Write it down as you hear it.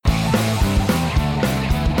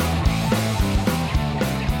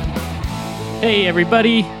Hey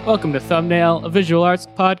everybody, welcome to Thumbnail, a visual arts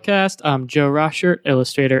podcast. I'm Joe Roschert,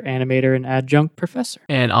 illustrator, animator, and adjunct professor.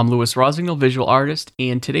 And I'm Louis Rosignol, visual artist,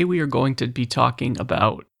 and today we are going to be talking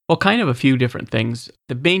about, well, kind of a few different things.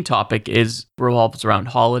 The main topic revolves around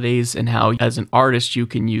holidays and how, as an artist, you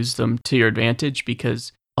can use them to your advantage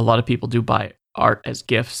because a lot of people do buy art as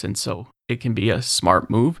gifts, and so it can be a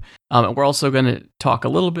smart move. And we're also going to talk a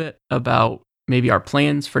little bit about maybe our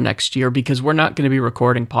plans for next year, because we're not going to be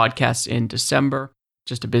recording podcasts in December,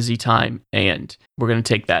 just a busy time, and we're going to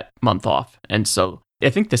take that month off. And so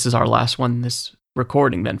I think this is our last one, this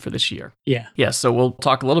recording then for this year. Yeah. So we'll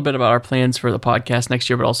talk a little bit about our plans for the podcast next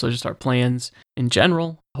year, but also just our plans in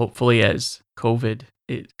general. Hopefully as COVID,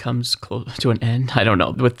 it comes close to an end. I don't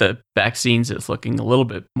know. With the vaccines, it's looking a little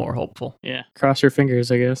bit more hopeful. Yeah. Cross your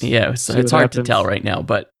fingers, I guess. Yeah, it's hard to tell right now,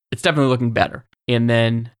 but it's definitely looking better. And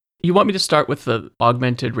then you want me to start with the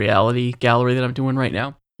augmented reality gallery that I'm doing right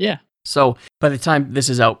now? Yeah. So by the time this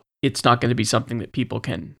is out, it's not going to be something that people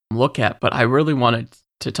can look at, but I really wanted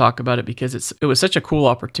to talk about it because it was such a cool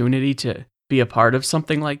opportunity to be a part of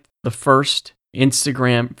something like the first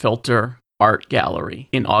Instagram filter art gallery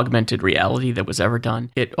in augmented reality that was ever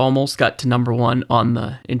done. It almost got to number one on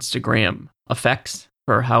the Instagram effects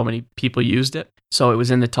for how many people used it. So it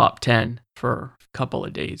was in the top 10 for a couple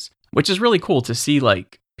of days, which is really cool to see,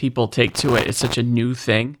 like, people take to it. It's such a new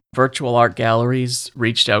thing. Virtual art galleries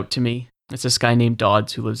reached out to me. It's this guy named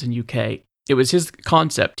Dodds who lives in UK. It was his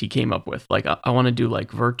concept he came up with. Like, I want to do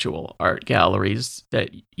like virtual art galleries that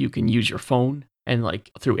you can use your phone and like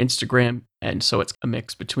through Instagram. And so it's a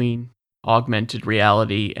mix between augmented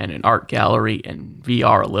reality and an art gallery and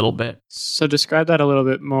VR a little bit. So describe that a little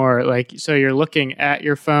bit more. Like, so you're looking at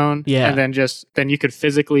your phone, Yeah. and then you could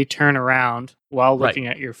physically turn around while looking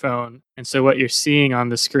at your phone. And so what you're seeing on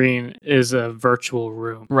the screen is a virtual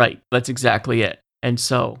room. Right. That's exactly it. And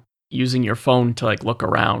so using your phone to like look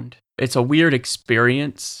around, it's a weird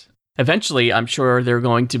experience. Eventually, I'm sure they're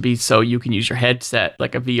going to be so you can use your headset,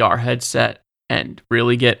 like a VR headset, and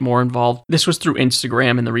really get more involved. This was through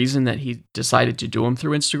Instagram, and the reason that he decided to do them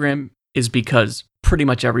through Instagram is because pretty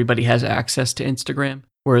much everybody has access to Instagram,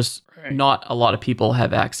 whereas not a lot of people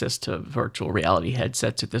have access to virtual reality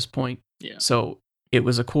headsets at this point. Yeah. So it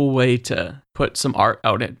was a cool way to put some art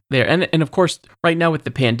out there. And of course, right now with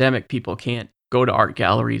the pandemic, people can't go to art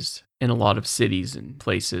galleries in a lot of cities and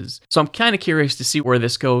places. So I'm kind of curious to see where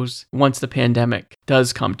this goes once the pandemic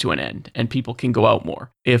does come to an end and people can go out more.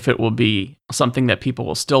 If it will be something that people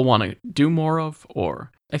will still want to do more of,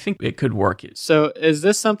 or I think it could work. So is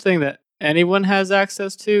this something that anyone has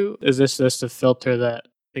access to? Is this just a filter that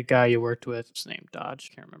the guy you worked with, his name Dodge,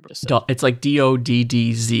 can't remember. It's like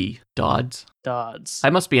Doddz, Dodds. Dodds. I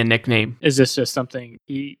must be a nickname. Is this just something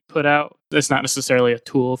he put out? It's not necessarily a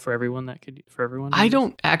tool for everyone for everyone. I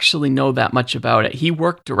don't actually know that much about it. He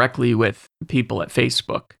worked directly with people at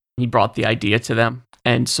Facebook. He brought the idea to them,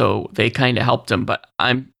 and so they kind of helped him. But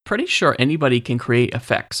I'm pretty sure anybody can create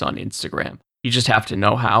effects on Instagram. You just have to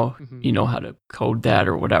know how, you know how to code that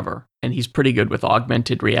or whatever. And he's pretty good with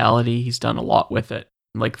augmented reality. He's done a lot with it.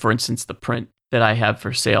 Like, for instance, the print that I have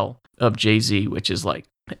for sale of Jay-Z, which is like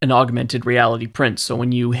an augmented reality print. So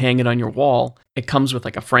when you hang it on your wall, it comes with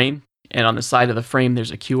like a frame. And on the side of the frame,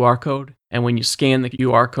 there's a QR code. And when you scan the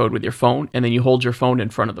QR code with your phone, and then you hold your phone in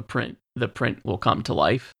front of the print will come to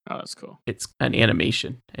life. Oh, that's cool. It's an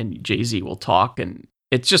animation, and Jay-Z will talk, and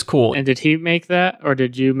it's just cool. And did he make that, or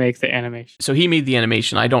did you make the animation? So he made the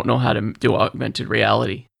animation. I don't know how to do augmented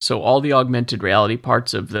reality. So all the augmented reality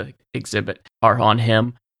parts of the exhibit are on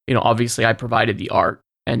him. You know, obviously I provided the art,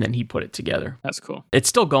 and then he put it together. That's cool. It's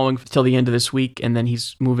still going till the end of this week, and then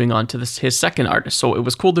he's moving on to his second artist. So it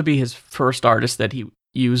was cool to be his first artist that he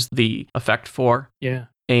used the effect for. Yeah.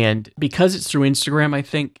 And because it's through Instagram, I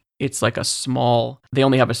think it's like they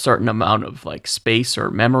only have a certain amount of like space or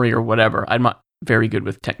memory or whatever. I'm not very good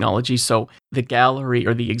with technology. So the gallery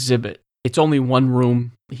or the exhibit, it's only one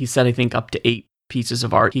room. He said, I think up to 8 pieces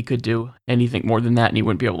of art he could do. Anything more than that, and he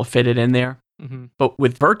wouldn't be able to fit it in there. Mm-hmm. But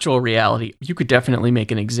with virtual reality, you could definitely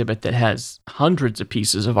make an exhibit that has hundreds of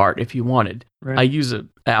pieces of art if you wanted. Right. I use an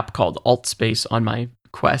app called AltSpace on my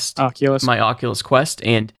Quest, Oculus. my Oculus Quest,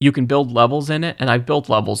 and you can build levels in it, and I've built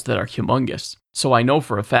levels that are humongous. So I know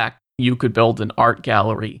for a fact you could build an art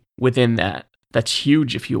gallery within that. That's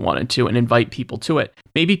huge if you wanted to, and invite people to it.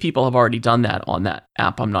 Maybe people have already done that on that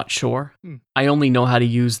app, I'm not sure. I only know how to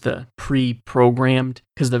use the pre-programmed,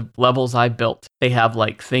 because the levels I built, they have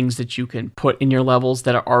like things that you can put in your levels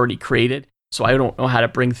that are already created. So I don't know how to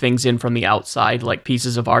bring things in from the outside, like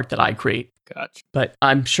pieces of art that I create. Gotcha. But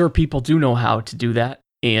I'm sure people do know how to do that.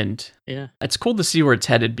 And Yeah. it's cool to see where it's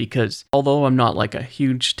headed because although I'm not like a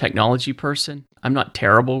huge technology person, I'm not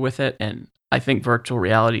terrible with it. And I think virtual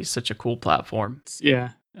reality is such a cool platform.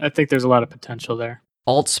 Yeah. I think there's a lot of potential there.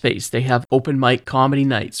 Altspace, they have open mic comedy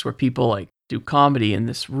nights where people like do comedy in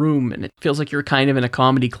this room, and it feels like you're kind of in a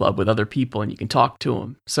comedy club with other people and you can talk to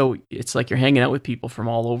them. So it's like you're hanging out with people from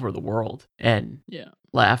all over the world and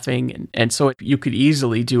laughing. And so you could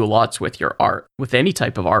easily do lots with your art, with any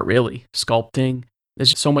type of art, really. Sculpting. There's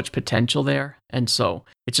just so much potential there. And so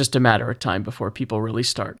it's just a matter of time before people really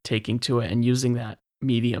start taking to it and using that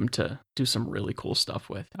medium to do some really cool stuff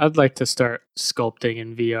with. I'd like to start sculpting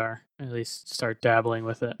in VR, at least start dabbling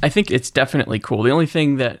with it. I think it's definitely cool. The only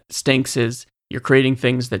thing that stinks is you're creating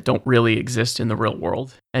things that don't really exist in the real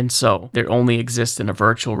world. And so they only exist in a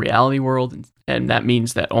virtual reality world. And that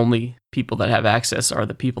means that only people that have access are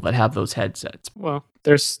the people that have those headsets. Well,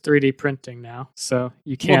 there's 3D printing now, so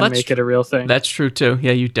you can make it a real thing. That's true too.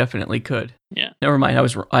 Yeah, you definitely could. Yeah. Never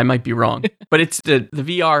mind, I might be wrong. But it's the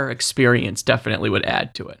VR experience definitely would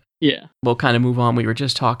add to it. Yeah. We'll kind of move on. We were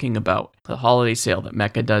just talking about the holiday sale that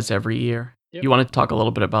Mecca does every year. Yep. You want to talk a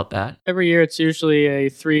little bit about that? Every year it's usually a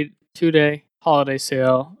 2-day holiday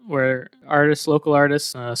sale where local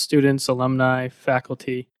artists, students, alumni,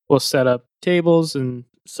 faculty will set up tables and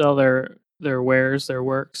sell their wares, their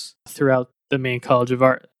works throughout the main College of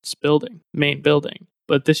Arts main building.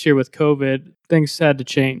 But this year with COVID, things had to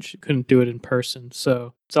change. You couldn't do it in person.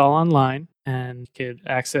 So it's all online and you could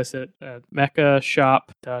access it at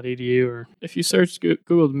meccashop.edu, or if you search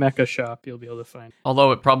Google Mecca Shop, you'll be able to find it.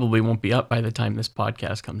 Although it probably won't be up by the time this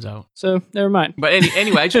podcast comes out. So never mind. But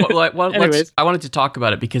anyway, I wanted to talk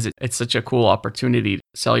about it because it's such a cool opportunity to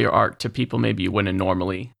sell your art to people maybe you wouldn't have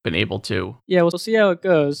normally been able to. Yeah, we'll see how it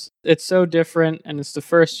goes. It's so different, and it's the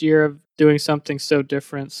first year of doing something so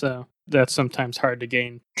different, so that's sometimes hard to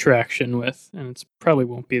gain traction with, and it probably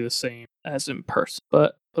won't be the same as in person.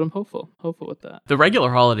 But I'm hopeful with that. The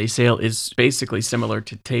regular holiday sale is basically similar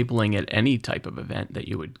to tabling at any type of event that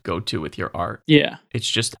you would go to with your art. Yeah. It's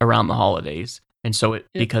just around the holidays. And so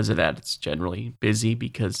because of that, it's generally busy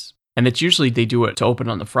and it's usually they do it to open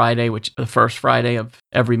on the Friday, which the first Friday of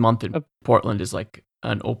every month in Portland is like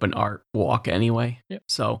an open art walk anyway. Yep.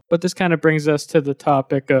 So, but this kind of brings us to the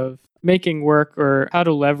topic of making work or how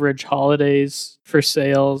to leverage holidays for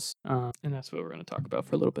sales. And that's what we're going to talk about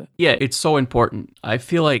for a little bit. Yeah, it's so important. I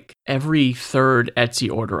feel like every third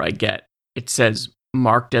Etsy order I get, it says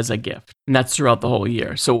marked as a gift. And that's throughout the whole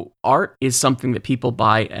year. So art is something that people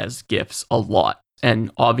buy as gifts a lot. And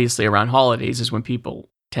obviously around holidays is when people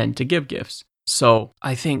tend to give gifts. So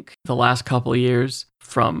I think the last couple of years,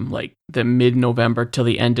 from like the mid-November till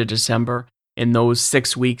the end of December, in those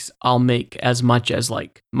 6 weeks, I'll make as much as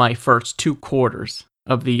like my first 2 quarters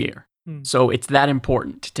of the year. So it's that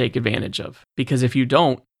important to take advantage of, because if you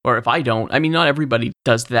don't, or if I don't, I mean, not everybody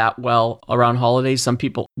does that well around holidays. Some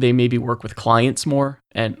people, they maybe work with clients more,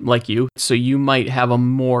 and like you, so you might have a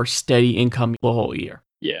more steady income the whole year.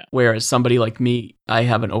 Yeah. Whereas somebody like me, I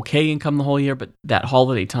have an okay income the whole year, but that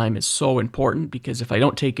holiday time is so important because if I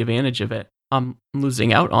don't take advantage of it, I'm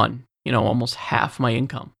losing out on, almost half my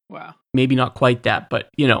income. Wow. Maybe not quite that, but,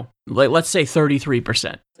 let's say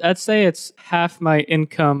 33%. I'd say it's half my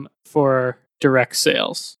income for direct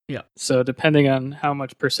sales. Yeah. So depending on how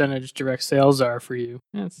much percentage direct sales are for you,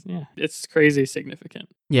 it's crazy significant.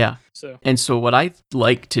 Yeah. So what I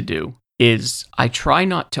like to do is I try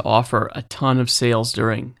not to offer a ton of sales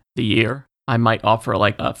during the year. I might offer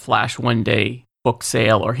like a flash one day book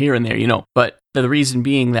sale or here and there, but the reason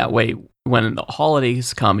being that way, when the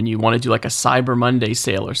holidays come and you want to do like a Cyber Monday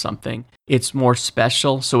sale or something, it's more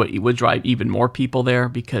special. So it would drive even more people there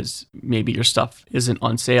because maybe your stuff isn't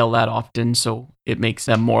on sale that often. So it makes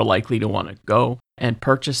them more likely to want to go and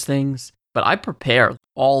purchase things. But I prepare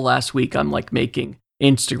all last week. I'm like making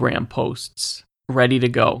Instagram posts ready to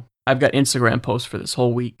go. I've got Instagram posts for this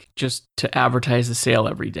whole week just to advertise the sale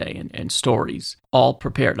every day and stories all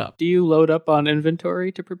prepared up. Do you load up on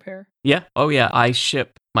inventory to prepare? Yeah. Oh, yeah. I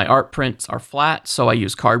ship. My art prints are flat, so I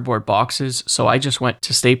use cardboard boxes. So I just went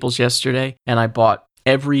to Staples yesterday and I bought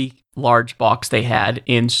every large box they had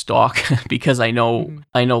in stock because I know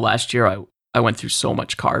last year I went through so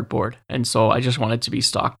much cardboard. And so I just wanted to be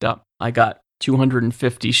stocked up. I got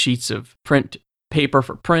 250 sheets of print paper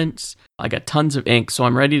for prints. I got tons of ink, so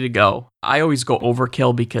I'm ready to go. I always go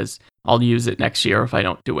overkill because I'll use it next year if I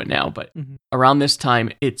don't do it now. But around this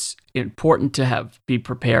time, it's important to be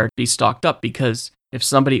prepared, be stocked up, because if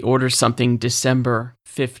somebody orders something December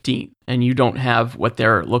 15th and you don't have what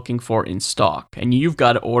they're looking for in stock, and you've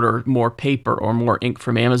got to order more paper or more ink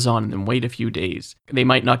from Amazon and then wait a few days, they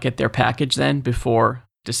might not get their package then before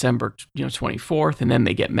December 24th, and then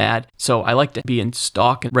they get mad. So I like to be in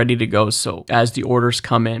stock and ready to go. So as the orders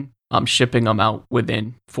come in, I'm shipping them out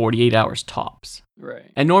within 48 hours tops.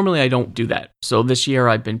 Right. And normally I don't do that. So this year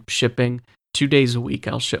I've been shipping 2 days a week.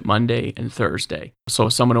 I'll ship Monday and Thursday. So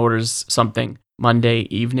if someone orders something Monday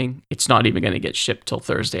evening, it's not even going to get shipped till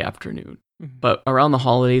Thursday afternoon. Mm-hmm. But around the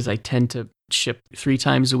holidays, I tend to ship 3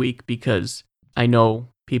 times a week because I know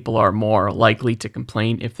people are more likely to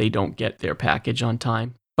complain if they don't get their package on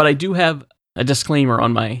time. But I do have a disclaimer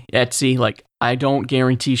on my Etsy, like I don't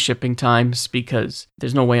guarantee shipping times because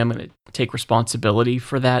there's no way I'm going to take responsibility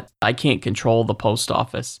for that. I can't control the post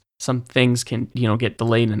office. Some things can, get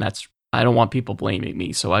delayed, and I don't want people blaming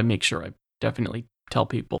me. So I make sure I definitely tell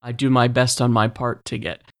people I do my best on my part to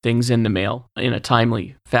get things in the mail in a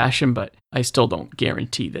timely fashion, but I still don't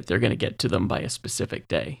guarantee that they're going to get to them by a specific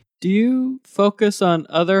day. Do you focus on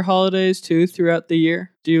other holidays too throughout the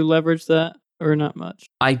year? Do you leverage that or not much?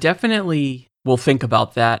 I definitely will think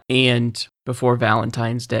about that. And before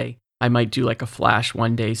Valentine's Day, I might do like a flash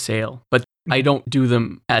 1-day sale, but I don't do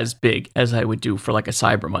them as big as I would do for like a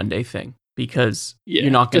Cyber Monday thing because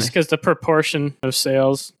you're not going to... Just because the proportion of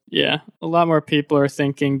sales, a lot more people are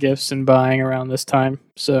thinking gifts and buying around this time.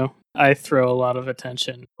 So I throw a lot of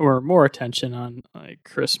attention or more attention on like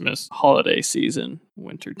Christmas, holiday season,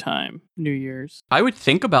 wintertime, New Year's. I would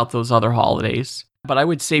think about those other holidays, but I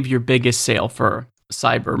would save your biggest sale for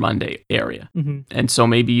Cyber Monday area. Mm-hmm. And so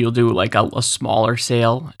maybe you'll do like a smaller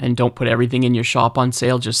sale and don't put everything in your shop on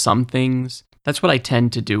sale, just some things. That's what I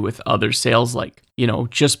tend to do with other sales, like,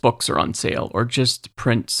 just books are on sale or just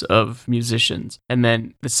prints of musicians. And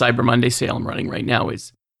then the Cyber Monday sale I'm running right now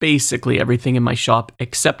is basically everything in my shop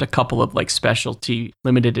except a couple of like specialty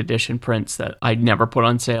limited edition prints that I'd never put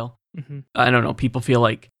on sale. Mm-hmm. I don't know. People feel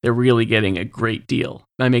like they're really getting a great deal.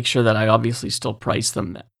 I make sure that I obviously still price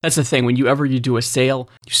them. That's the thing. When you do a sale,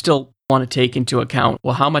 you still want to take into account,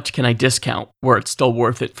 well, how much can I discount where it's still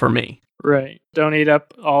worth it for me? Right. Don't eat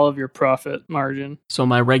up all of your profit margin. So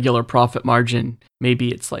my regular profit margin,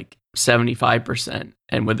 maybe it's like 75%.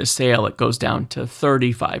 And with a sale, it goes down to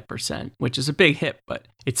 35%, which is a big hit, but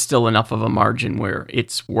it's still enough of a margin where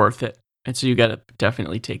it's worth it. And so you got to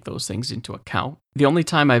definitely take those things into account. The only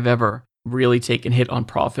time I've ever really taken hit on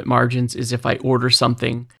profit margins is if I order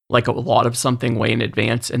something, like a lot of something way in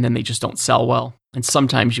advance, and then they just don't sell well. And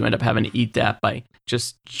sometimes you end up having to eat that by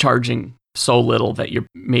just charging so little that you're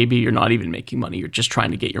not even making money. You're just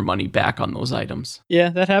trying to get your money back on those items. Yeah,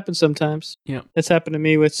 that happens sometimes. Yeah. It's happened to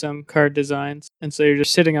me with some card designs. And so you're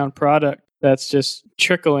just sitting on product that's just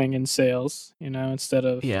trickling in sales, instead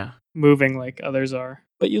of moving like others are.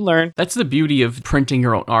 But you learn. That's the beauty of printing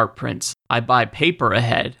your own art prints. I buy paper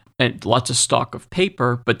ahead and lots of stock of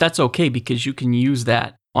paper, but that's okay because you can use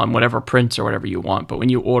that on whatever prints or whatever you want. But when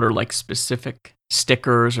you order like specific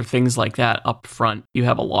stickers or things like that up front, you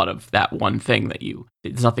have a lot of that one thing that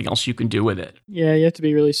there's nothing else you can do with it. Yeah, you have to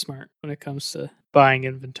be really smart when it comes to buying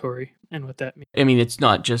inventory and what that means. I mean, it's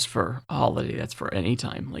not just for a holiday, that's for any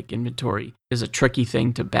time. Like inventory is a tricky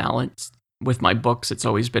thing to balance. With my books, it's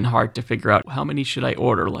always been hard to figure out how many should I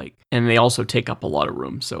order, and they also take up a lot of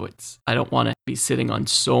room. So I don't want to be sitting on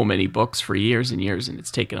so many books for years and years and it's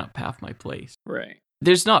taken up half my place. Right.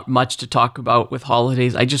 There's not much to talk about with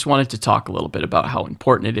holidays. I just wanted to talk a little bit about how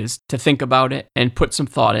important it is to think about it and put some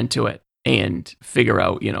thought into it and figure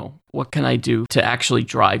out, what can I do to actually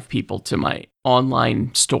drive people to my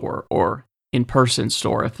online store or in-person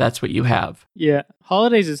store, if that's what you have. Yeah.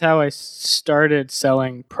 Holidays is how I started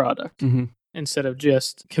selling product instead of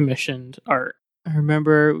just commissioned art. I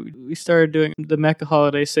remember we started doing the Mecca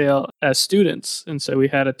holiday sale as students, and so we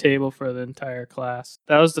had a table for the entire class.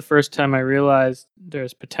 That was the first time I realized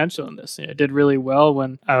there's potential in this. I did really well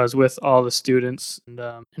when I was with all the students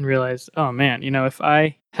and realized, oh man, if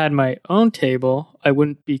I had my own table, I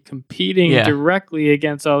wouldn't be competing directly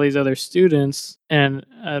against all these other students, and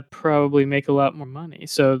I'd probably make a lot more money.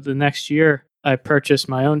 So the next year, I purchased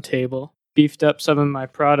my own table, beefed up some of my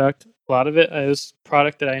product. A lot of it is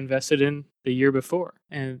product that I invested in the year before.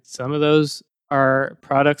 And some of those are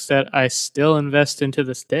products that I still invest in to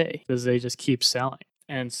this day because they just keep selling.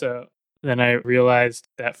 And so then I realized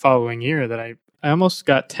that following year that I almost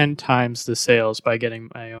got 10 times the sales by getting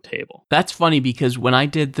my own table. That's funny because when I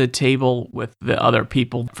did the table with the other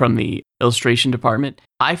people from the illustration department,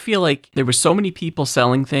 I feel like there were so many people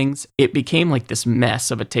selling things, it became like this mess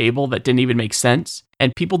of a table that didn't even make sense.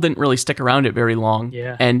 And people didn't really stick around it very long.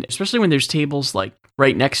 Yeah. And especially when there's tables like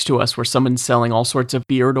right next to us where someone's selling all sorts of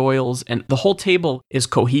beard oils and the whole table is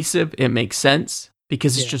cohesive, it makes sense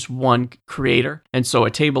because it's just one creator. And so a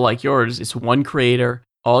table like yours is one creator.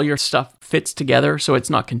 all your stuff fits together so it's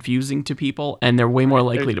not confusing to people, and they're way more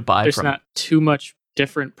likely to buy There's from not too much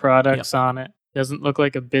different products on it. Doesn't look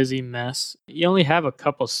like a busy mess. You only have a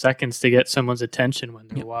couple seconds to get someone's attention when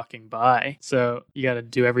they're walking by. So you got to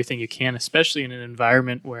do everything you can, especially in an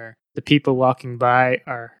environment where the people walking by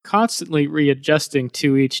are constantly readjusting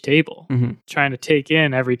to each table, trying to take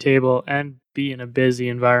in every table and be in a busy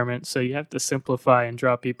environment. So you have to simplify and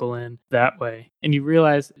draw people in that way. And you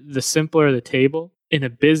realize the simpler the table in a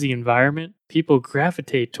busy environment, people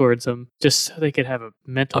gravitate towards them just so they could have a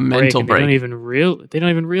mental break. They don't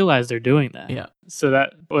even realize they're doing that. Yeah. So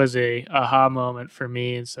that was a aha moment for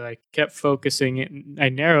me. And so I kept focusing it. I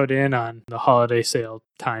narrowed in on the holiday sale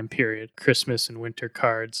time period, Christmas and winter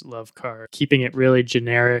cards, love cards, keeping it really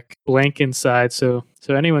generic, blank inside. So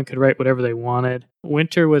anyone could write whatever they wanted.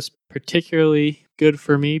 Winter was particularly good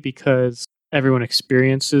for me because everyone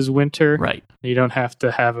experiences winter. Right. You don't have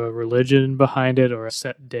to have a religion behind it or a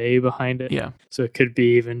set day behind it. Yeah. So it could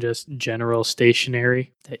be even just general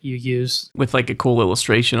stationery that you use. With like a cool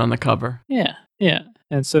illustration on the cover. Yeah. Yeah.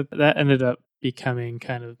 And so that ended up becoming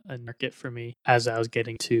kind of a market for me as I was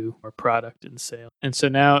getting to more product and sale. And so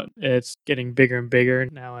now it's getting bigger and bigger.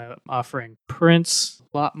 Now I'm offering prints,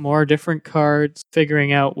 a lot more different cards,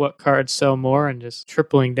 figuring out what cards sell more and just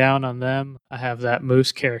tripling down on them. I have that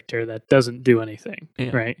moose character that doesn't do anything,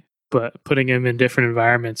 right? But putting him in different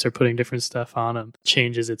environments or putting different stuff on him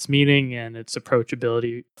changes its meaning and its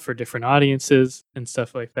approachability for different audiences and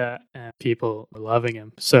stuff like that. And people are loving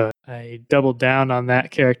him. So I doubled down on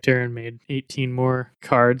that character and made 18 more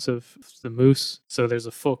cards of the moose. So there's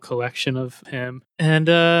a full collection of him.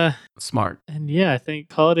 And smart. And yeah, I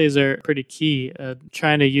think holidays are pretty key.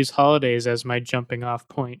 Trying to use holidays as my jumping off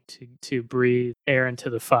point to breathe air into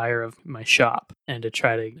the fire of my shop and to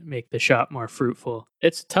try to make the shop more fruitful.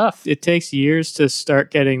 It's tough. It takes years to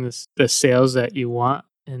start getting the sales that you want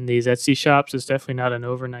in these Etsy shops. It's definitely not an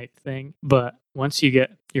overnight thing. But once you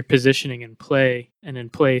get your positioning in play and in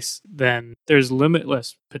place, then there's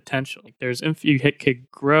limitless potential. You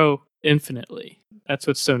could grow infinitely. That's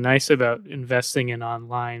what's so nice about investing in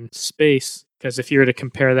online space. Because if you were to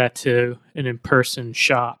compare that to an in-person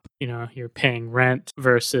shop, you're paying rent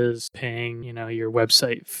versus paying, your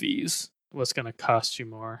website fees. What's going to cost you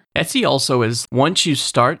more? Etsy also is, once you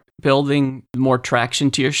start building more traction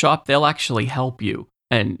to your shop, they'll actually help you.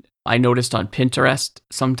 And I noticed on Pinterest,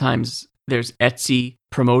 sometimes there's Etsy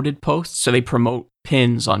promoted posts. So they promote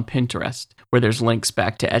pins on Pinterest where there's links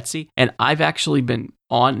back to Etsy. And I've actually been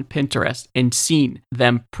on Pinterest and seen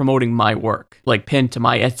them promoting my work, like pinned to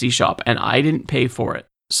my Etsy shop, and I didn't pay for it.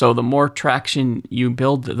 So the more traction you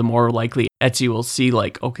build, the more likely Etsy will see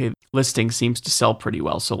like, okay, listing seems to sell pretty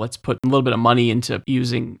well. So let's put a little bit of money into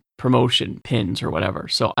using promotion pins or whatever.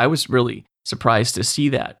 So I was really surprised to see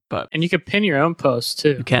that. And you could pin your own posts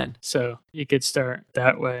too. You can. So you could start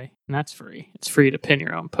that way. And that's free. It's free to pin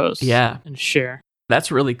your own posts. Yeah. And share.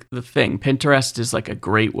 That's really the thing. Pinterest is like a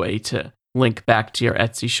great way to link back to your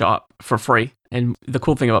Etsy shop for free. And the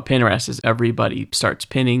cool thing about Pinterest is everybody starts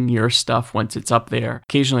pinning your stuff once it's up there.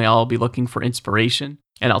 Occasionally I'll be looking for inspiration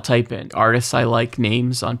and I'll type in artists I like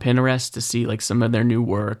names on Pinterest to see like some of their new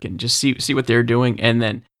work and just see what they're doing. And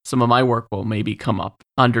then some of my work will maybe come up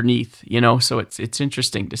underneath, so it's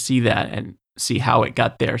interesting to see that and see how it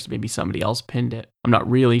got there. So maybe somebody else pinned it. I'm not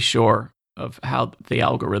really sure of how the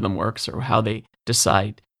algorithm works or how they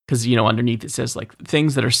decide. Because, underneath it says like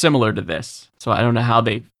things that are similar to this. So I don't know how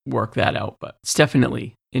they work that out, but it's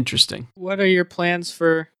definitely interesting. What are your plans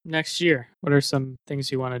for next year? What are some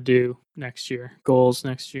things you want to do next year? Goals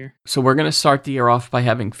next year? So we're going to start the year off by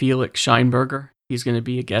having Felix Scheinberger. He's going to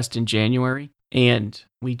be a guest in January. And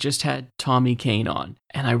we just had Tommy Kane on.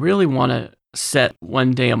 And I really want to set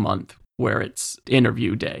one day a month where it's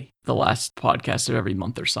interview day, the last podcast of every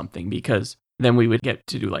month or something, because then we would get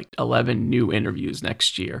to do like 11 new interviews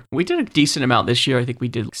next year. We did a decent amount this year. I think we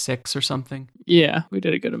did 6 or something. Yeah, we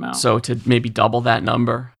did a good amount. So to maybe double that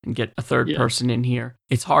number and get a third person in here.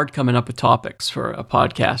 It's hard coming up with topics for a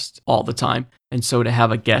podcast all the time. And so to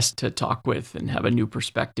have a guest to talk with and have a new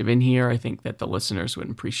perspective in here, I think that the listeners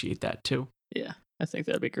would appreciate that too. Yeah, I think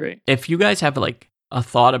that'd be great. If you guys have like a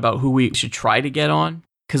thought about who we should try to get on,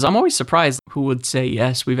 because I'm always surprised who would say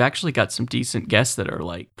yes. We've actually got some decent guests that are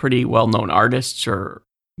like pretty well-known artists or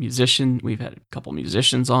musicians. We've had a couple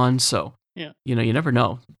musicians on. So, you never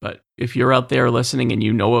know. But if you're out there listening and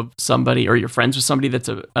you know of somebody or you're friends with somebody that's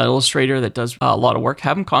an illustrator that does a lot of work,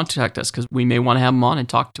 have them contact us because we may want to have them on and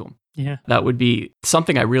talk to them. Yeah. That would be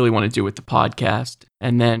something I really want to do with the podcast.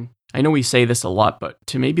 And then I know we say this a lot, but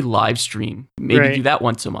to maybe live stream, do that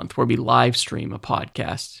once a month where we live stream a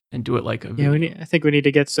podcast and do it like a video. I think we need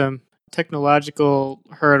to get some technological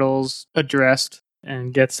hurdles addressed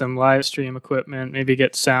and get some live stream equipment, maybe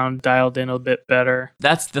get sound dialed in a bit better.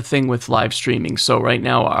 That's the thing with live streaming. So right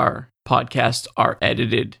now our podcasts are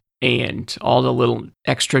edited and all the little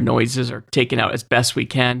extra noises are taken out as best we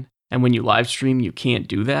can. And when you live stream, you can't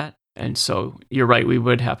do that. And so you're right, we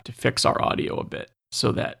would have to fix our audio a bit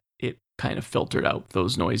so that it kind of filtered out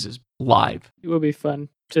those noises live. It would be fun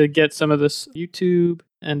to get some of this YouTube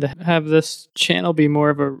and to have this channel be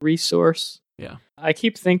more of a resource. Yeah. I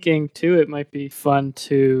keep thinking, too, it might be fun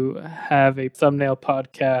to have a thumbnail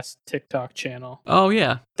podcast TikTok channel. Oh,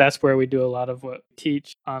 yeah. That's where we do a lot of what we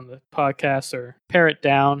teach on the podcast, or pare it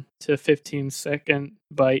down to 15-second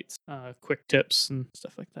bites, quick tips and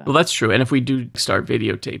stuff like that. Well, that's true. And if we do start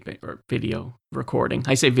videotaping or video recording,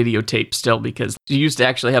 I say videotape still because you used to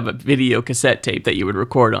actually have a video cassette tape that you would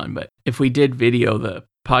record on. But if we did video the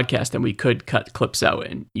podcast, then we could cut clips out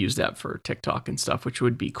and use that for TikTok and stuff, which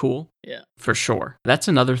would be cool. Yeah, for sure. That's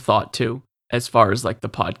another thought too, as far as like the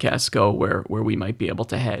podcasts go, where we might be able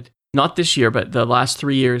to head. Not this year, but the last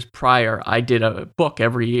 3 years prior, I did a book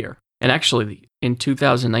every year. And actually in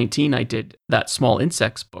 2019, I did that Small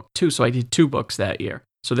Insects book too. So I did 2 books that year.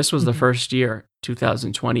 So this was the first year,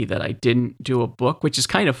 2020, that I didn't do a book, which is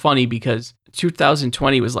kind of funny because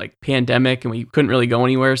 2020 was like pandemic and we couldn't really go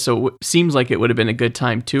anywhere. So it seems like it would have been a good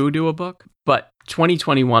time to do a book. But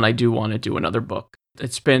 2021, I do want to do another book.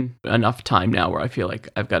 It's been enough time now where I feel like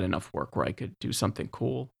I've got enough work where I could do something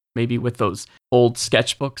cool. Maybe with those old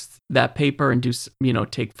sketchbooks, that paper, and do,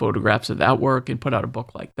 take photographs of that work and put out a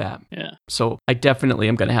book like that. Yeah. So I definitely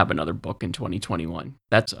am going to have another book in 2021.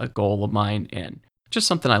 That's a goal of mine and just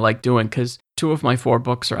something I like doing because 2 of my 4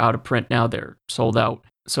 books are out of print now. They're sold out.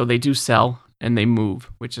 So they do sell and they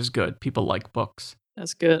move, which is good. People like books.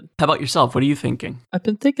 That's good. How about yourself? What are you thinking? I've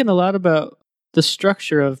been thinking a lot about the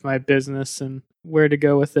structure of my business and where to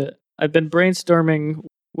go with it. I've been brainstorming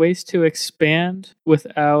ways to expand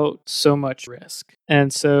without so much risk.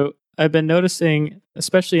 And so I've been noticing,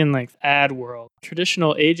 especially in like ad world,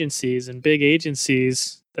 traditional agencies and big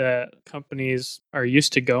agencies that companies are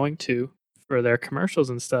used to going to for their commercials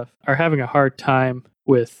and stuff are having a hard time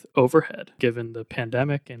with overhead given the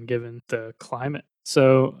pandemic and given the climate.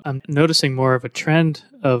 So I'm noticing more of a trend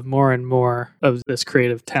of more and more of this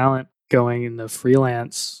creative talent going in the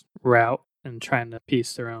freelance route and trying to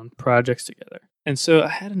piece their own projects together. And so I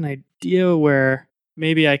had an idea where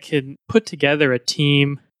maybe I could put together a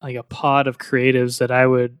team, like a pod of creatives that I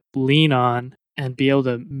would lean on and be able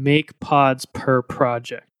to make pods per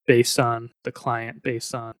project based on the client,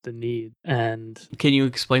 based on the need. And can you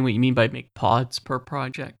explain what you mean by make pods per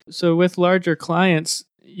project? So with larger clients,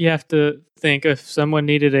 you have to think if someone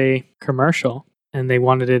needed a commercial and they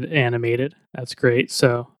wanted it animated, that's great.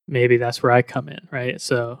 So maybe that's where I come in, right?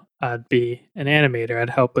 So I'd be an animator. I'd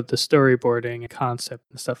help with the storyboarding and concept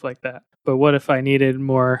and stuff like that. But what if I needed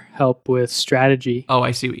more help with strategy? Oh,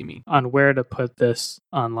 I see what you mean. On where to put this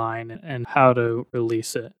online and how to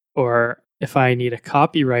release it. Or if I need a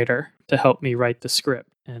copywriter to help me write the script.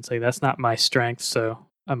 And it's like, that's not my strength. So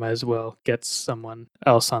I might as well get someone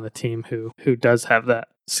else on the team who does have that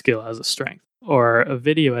skill as a strength. Or a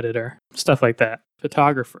video editor, stuff like that,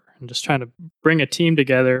 photographer, and just trying to bring a team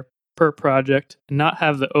together per project and not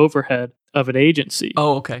have the overhead of an agency.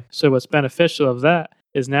 Oh, okay. So what's beneficial of that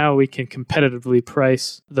is now we can competitively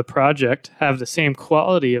price the project, have the same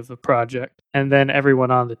quality of the project, and then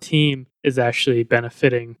everyone on the team is actually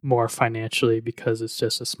benefiting more financially because it's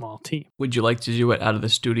just a small team. Would you like to do it out of the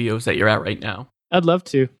studios that you're at right now? I'd love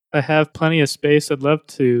to. I have plenty of space. I'd love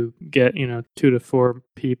to get, 2 to 4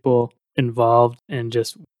 people involved and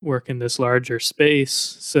just work in this larger space.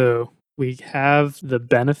 So we have the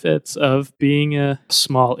benefits of being a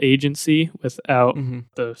small agency without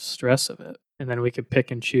the stress of it. And then we could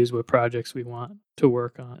pick and choose what projects we want to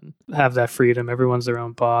work on. Have that freedom. Everyone's their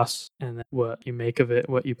own boss. And what you make of it,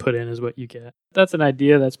 what you put in is what you get. That's an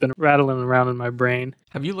idea that's been rattling around in my brain.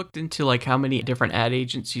 Have you looked into like how many different ad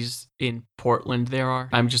agencies in Portland there are?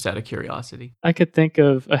 I'm just out of curiosity. I could think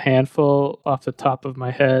of a handful off the top of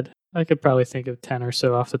my head. I could probably think of 10 or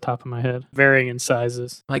so off the top of my head, varying in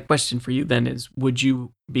sizes. My question for you then is, would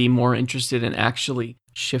you be more interested in actually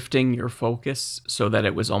shifting your focus so that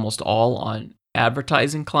it was almost all on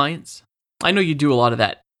advertising clients? I know you do a lot of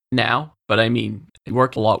that now, but I mean, you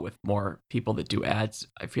work a lot with more people that do ads.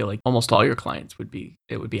 I feel like almost all your clients would be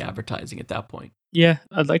advertising at that point. Yeah,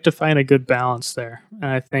 I'd like to find a good balance there. And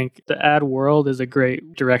I think the ad world is a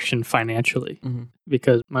great direction financially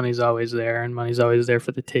because money's always there and money's always there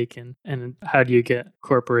for the taking. And how do you get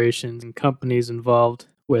corporations and companies involved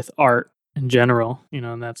with art in general,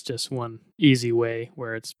 and that's just one easy way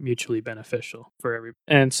where it's mutually beneficial for everybody.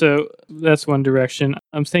 And so that's one direction.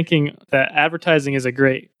 I'm thinking that advertising is a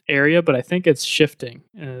great area, but I think it's shifting.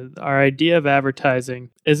 Our idea of advertising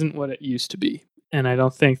isn't what it used to be. And I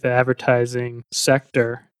don't think the advertising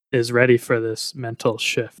sector is ready for this mental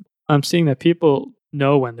shift. I'm seeing that people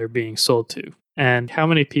know when they're being sold to. And how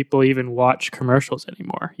many people even watch commercials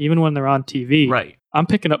anymore? Even when they're on TV, Right. I'm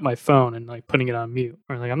picking up my phone and like putting it on mute,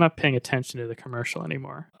 or like I'm not paying attention to the commercial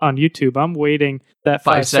anymore. On YouTube, I'm waiting that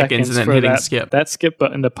 5 seconds and then for hitting skip. that skip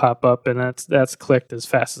button to pop up, and that's clicked as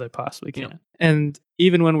fast as I possibly can. And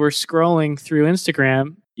even when we're scrolling through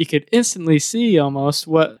Instagram, you could instantly see almost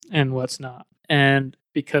what and what's not. And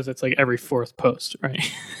because it's like every fourth post, right?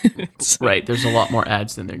 Right. There's a lot more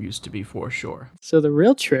ads than there used to be, for sure. So the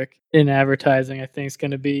real trick in advertising, I think, is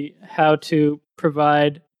going to be how to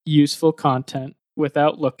provide useful content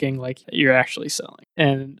without looking like you're actually selling.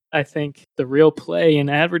 And I think the real play in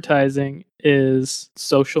advertising is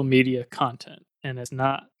social media content. And it's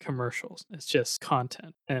not commercials. It's just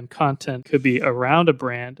content. And content could be around a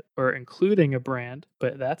brand or including a brand,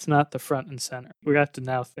 but that's not the front and center. We have to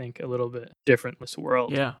now think a little bit different in this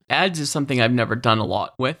world. Yeah. Ads is something I've never done a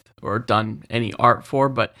lot with or done any art for,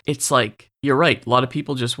 but it's like, you're right. A lot of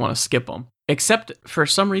people just want to skip them. Except for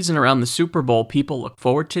some reason around the Super Bowl, people look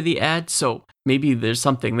forward to the ads. So maybe there's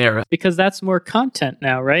something there. Because that's more content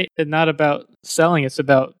now, right? It's not about selling. It's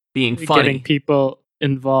about being funny. Getting people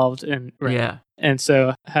involved in. Right? Yeah. And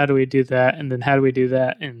so how do we do that? And then how do we do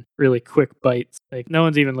that in really quick bites? Like no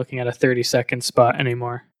one's even looking at a 30-second spot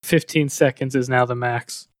anymore. 15 seconds is now the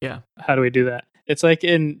max. Yeah. How do we do that? It's like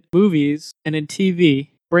in movies and in TV,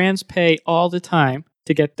 brands pay all the time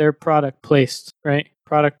to get their product placed, right?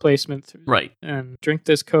 Product placement. Right. And drink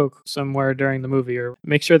this Coke somewhere during the movie, or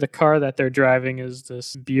make sure the car that they're driving is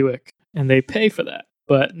this Buick, and they pay for that.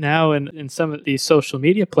 But now in some of these social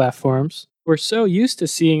media platforms, we're so used to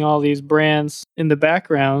seeing all these brands in the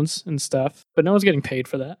backgrounds and stuff, but no one's getting paid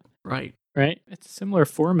for that. Right. Right? It's a similar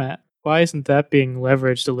format. Why isn't that being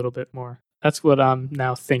leveraged a little bit more? That's what I'm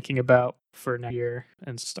now thinking about for next year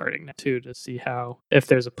and starting now too, to see if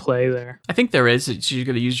there's a play there. I think there is. You're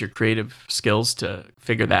going to use your creative skills to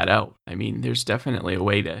figure that out. I mean, there's definitely a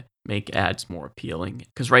way to make ads more appealing,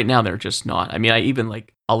 because right now they're just not. I mean,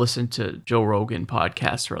 I'll listen to Joe Rogan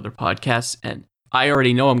podcasts or other podcasts, and I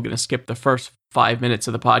already know I'm going to skip the first 5 minutes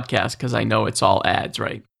of the podcast because I know it's all ads,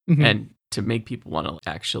 right? Mm-hmm. And to make people want to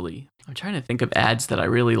actually, I'm trying to think of ads that I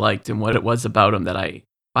really liked and what it was about them that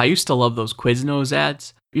I used to love those Quiznos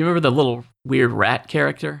ads. You remember the little weird rat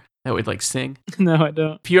character that would like sing? No, I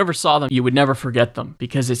don't. If you ever saw them, you would never forget them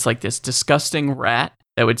because it's like this disgusting rat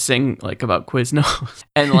that would sing like about Quiznos.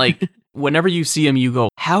 And like whenever you see him, you go,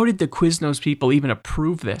 how did the Quiznos people even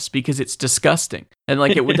approve this? Because it's disgusting. And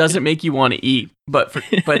like it doesn't make you want to eat, but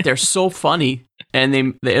they're so funny.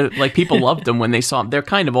 And they like people loved them when they saw them. They're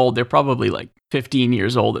kind of old. They're probably like 15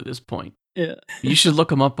 years old at this point. Yeah. You should look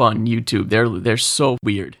them up on YouTube. They're so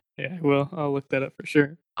weird. Yeah, well, I'll look that up for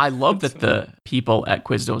sure. I love that the people at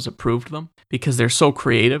Quiznos approved them because they're so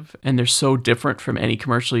creative and they're so different from any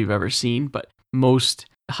commercial you've ever seen. But most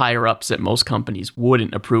higher ups at most companies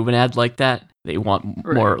wouldn't approve an ad like that. They want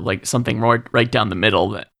more like something more right down the middle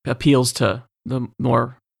that appeals to the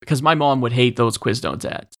more. Because my mom would hate those Quiznos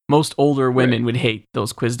ads. Most older women would hate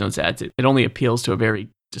those Quiznos ads. It only appeals to a very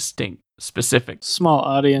distinct, specific small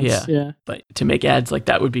audience. Yeah. But to make ads like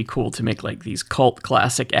that would be cool, to make like these cult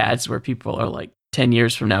classic ads where people are like 10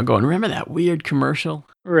 years from now going, remember that weird commercial?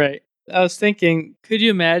 Right. I was thinking, could you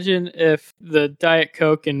imagine if the Diet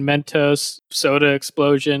Coke and Mentos soda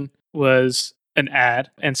explosion was an ad?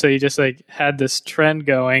 And so you just like had this trend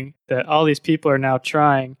going that all these people are now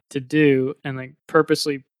trying to do, and like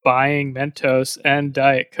purposely buying Mentos and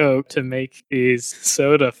Diet Coke to make these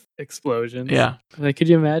soda explosions. Yeah. Like, could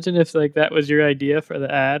you imagine if like that was your idea for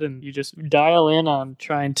the ad and you just dial in on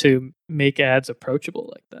trying to make ads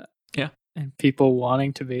approachable like that? Yeah. And people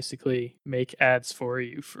wanting to basically make ads for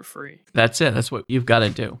you for free. That's it. That's what you've got to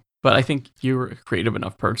do. But I think you're a creative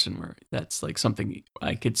enough person where that's like something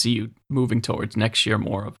I could see you moving towards next year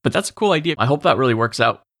more of. But that's a cool idea. I hope that really works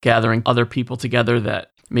out, gathering other people together that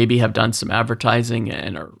maybe have done some advertising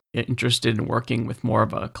and are interested in working with more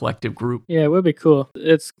of a collective group. Yeah, it would be cool.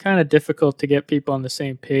 It's kind of difficult to get people on the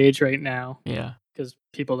same page right now. Yeah. Because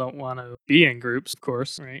people don't want to be in groups, of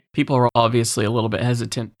course, right? People are obviously a little bit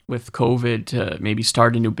hesitant with COVID to maybe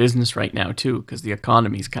start a new business right now, too, because the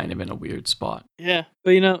economy's kind of in a weird spot. Yeah.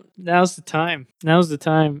 But, now's the time. Now's the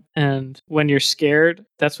time. And when you're scared,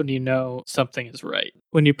 that's when you know something is right.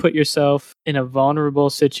 When you put yourself in a vulnerable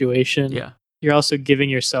situation, you're also giving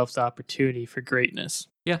yourself the opportunity for greatness.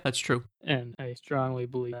 Yeah, that's true. And I strongly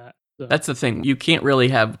believe that. So, That's the thing. You can't really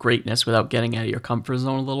have greatness without getting out of your comfort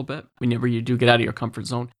zone a little bit. Whenever you do get out of your comfort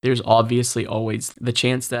zone, there's obviously always the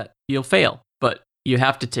chance that you'll fail, but you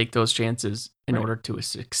have to take those chances in order to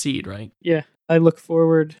succeed, right? yeah, I look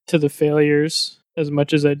forward to the failures as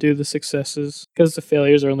much as I do the successes, because the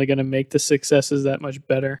failures are only going to make the successes that much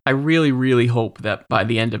better. I really, really hope that by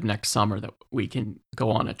the end of next summer that we can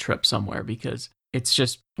go on a trip somewhere, because it's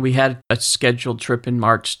just, we had a scheduled trip in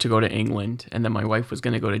March to go to England, and then my wife was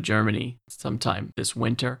going to go to Germany sometime this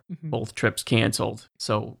winter. Both trips canceled.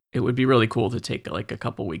 So it would be really cool to take like a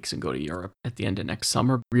couple weeks and go to Europe at the end of next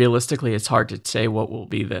summer. Realistically, it's hard to say what will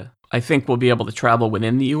be I think we'll be able to travel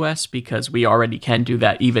within the US because we already can do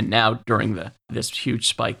that even now during this huge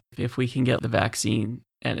spike. If we can get the vaccine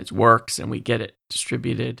and it works and we get it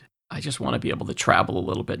distributed, I just want to be able to travel a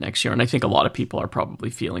little bit next year. And I think a lot of people are probably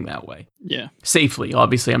feeling that way. Yeah. Safely.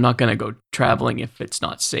 Obviously, I'm not going to go traveling if it's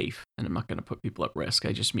not safe, and I'm not going to put people at risk.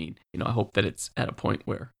 I just mean, I hope that it's at a point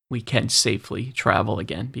where we can safely travel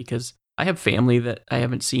again, because I have family that I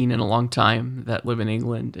haven't seen in a long time that live in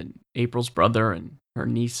England, and April's brother and her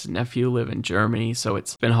niece and nephew live in Germany. So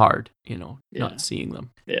it's been hard, not seeing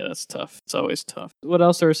them. Yeah, that's tough. It's always tough. What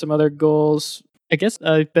else are some other goals? I guess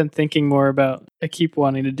I've been thinking more about, I keep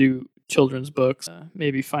wanting to do children's books,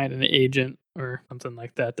 maybe find an agent or something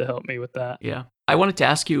like that to help me with that. Yeah. I wanted to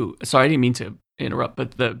ask you, sorry, I didn't mean to interrupt,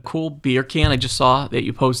 but the cool beer can I just saw that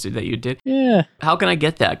you posted that you did. Yeah. How can I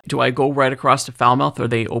get that? Do I go right across to Falmouth? Are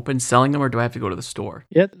they open selling them, or do I have to go to the store?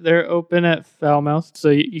 Yeah, they're open at Falmouth, so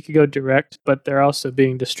you could go direct, but they're also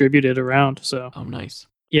being distributed around. So, oh, nice.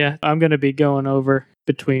 Yeah, I'm going to be going over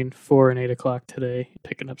between 4 and 8 o'clock today,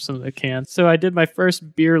 picking up some of the cans. So I did my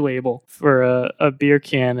first beer label for a beer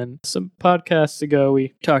can, and some podcasts ago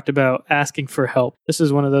we talked about asking for help. This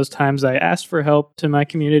is one of those times I asked for help to my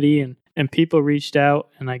community, and people reached out,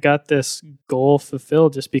 and I got this goal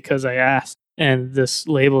fulfilled just because I asked. And this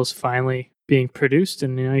label is finally being produced,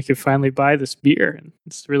 and you can finally buy this beer, and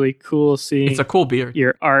it's really cool seeing it's a cool beer.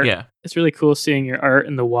 Your art. Yeah, it's really cool seeing your art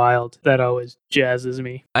in the wild. That always jazzes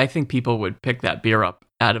me. I think people would pick that beer up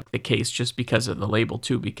out of the case just because of the label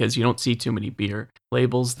too, because you don't see too many beer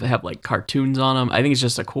labels that have like cartoons on them. I think it's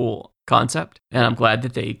just a cool concept, and I'm glad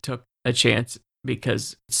that they took a chance,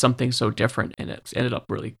 because it's something so different, and it's ended up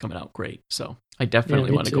really coming out great. So I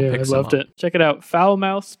definitely want to go pick some up. I loved it. Check it out,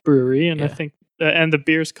 Foulmouth Brewery, and I think and the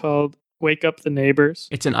beer's called Wake Up the Neighbors.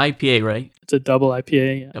 It's an IPA, right? It's a double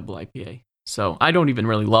IPA. Yeah. Double IPA. So I don't even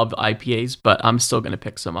really love IPAs, but I'm still going to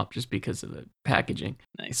pick some up just because of the packaging.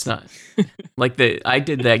 Nice. It's not like I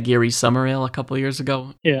did that Gary's Summer Ale a couple of years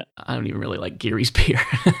ago. Yeah. I don't even really like Gary's beer,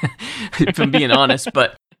 if I'm being honest,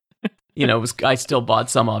 but I still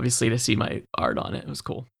bought some, obviously, to see my art on it. It was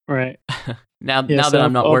cool. Right. Now that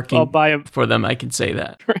I'm not working I'll buy for them, I can say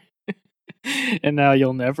that. Right. And now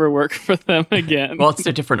you'll never work for them again. Well, it's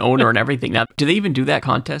a different owner and everything. Now, do they even do that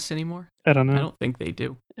contest anymore? I don't know. I don't think they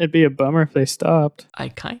do. It'd be a bummer if they stopped. I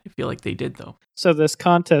kind of feel like they did, though. So this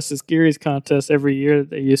Gary's contest, every year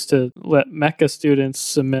they used to let Mecca students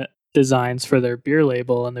submit designs for their beer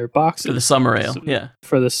label and their boxes. For the summer ale, yeah.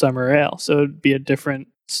 For the summer ale. So it'd be a different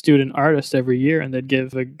student artist every year, and they'd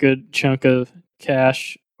give a good chunk of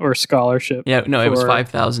cash or scholarship. Yeah, no, it was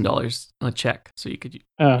 $5,000 on a check, so you could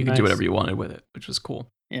nice. do whatever you wanted with it, which was cool.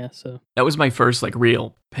 Yeah, so that was my first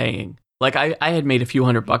real paying. I had made a few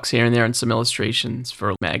 $100 here and there and some illustrations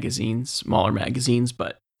for magazines, smaller magazines,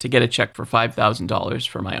 but to get a check for $5,000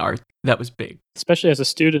 for my art, that was big. Especially as a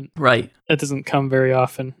student. Right. That doesn't come very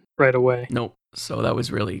often right away. Nope. So that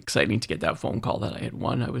was really exciting to get that phone call that I had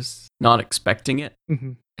won. I was not expecting it.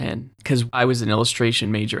 Mm-hmm. And because I was an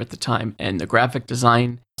illustration major at the time, and the graphic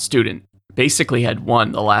design student basically had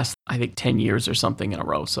won the last, I think, 10 years or something in a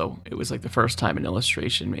row. So it was the first time an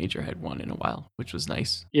illustration major had won in a while, which was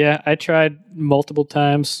nice. Yeah, I tried multiple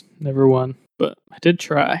times, never won. But I did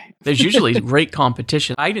try. There's usually great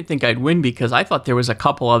competition. I didn't think I'd win because I thought there was a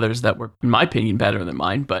couple others that were, in my opinion, better than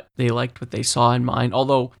mine, but they liked what they saw in mine.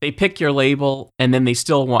 Although they pick your label and then they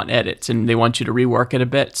still want edits and they want you to rework it a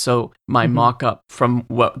bit. So my mock-up, from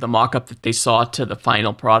the mock-up that they saw to the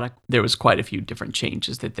final product, there was quite a few different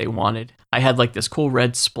changes that they wanted. I had this cool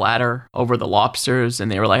red splatter over the lobsters,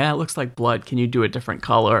 and they were like, it looks like blood. Can you do a different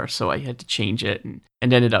color? So I had to change it, and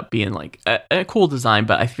ended up being a cool design,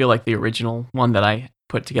 but I feel like the original one that I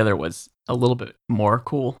put together was a little bit more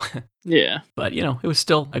cool. Yeah. But, it was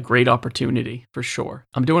still a great opportunity for sure.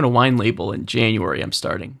 I'm doing a wine label in January. I'm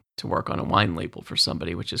starting to work on a wine label for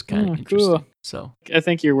somebody, which is kind of interesting. Cool. So I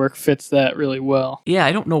think your work fits that really well. Yeah,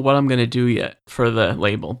 I don't know what I'm going to do yet for the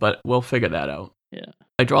label, but we'll figure that out. Yeah.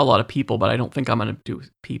 I draw a lot of people, but I don't think I'm going to do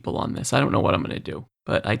people on this. I don't know what I'm going to do.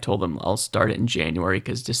 But I told them I'll start it in January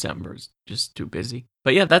because December's just too busy.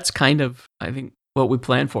 But yeah, that's kind of, I think, what we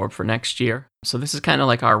plan for next year. So this is kind of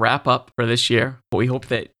like our wrap up for this year. But we hope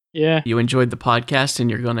that you enjoyed the podcast and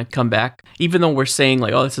you're going to come back. Even though we're saying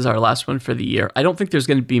like, oh, this is our last one for the year, I don't think there's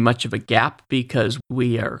going to be much of a gap because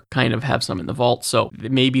we are kind of have some in the vault. So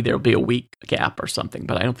maybe there'll be a week gap or something,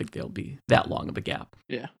 but I don't think there'll be that long of a gap.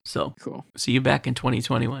 Yeah. So cool. See you back in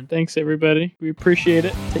 2021. Thanks, everybody. We appreciate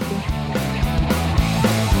it. Take care.